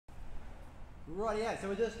Right, yeah, so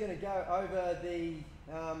we're just going to go over the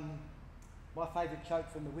my favourite choke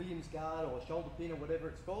from the Williams guard or shoulder pin or whatever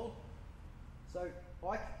it's called. So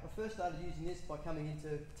I first started using this by coming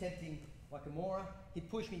into attempting like a Kimura. He'd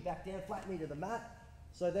push me back down, flatten me to the mat.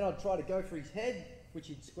 So then I'd try to go for his head, which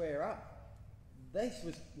he'd square up. This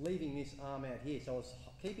was leaving this arm out here, so I was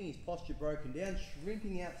keeping his posture broken down,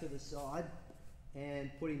 shrimping out to the side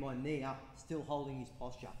and putting my knee up, still holding his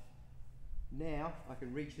posture. Now I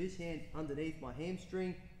can reach this hand underneath my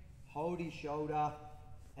hamstring, hold his shoulder,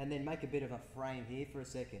 and then make a bit of a frame here for a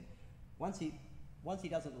second. Once he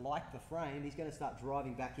doesn't like the frame, he's going to start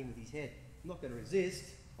driving back in with his head. I'm not going to resist,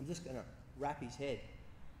 I'm just going to wrap his head.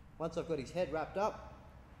 Once I've got his head wrapped up,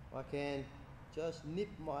 I can just nip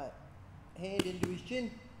my hand into his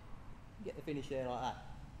chin, get the finish there like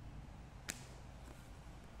that.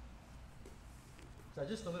 So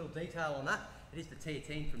just a little detail on that, it is the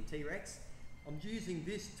guillotine from T-Rex. I'm using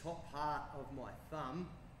this top part of my thumb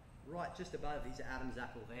right just above his Adam's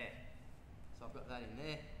apple there. So I've got that in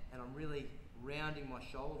there, and I'm really rounding my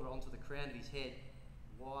shoulder onto the crown of his head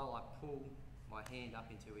while I pull my hand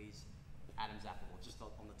up into his Adam's apple, or just on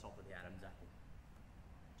the top of the Adam's apple.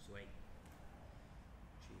 Sweet.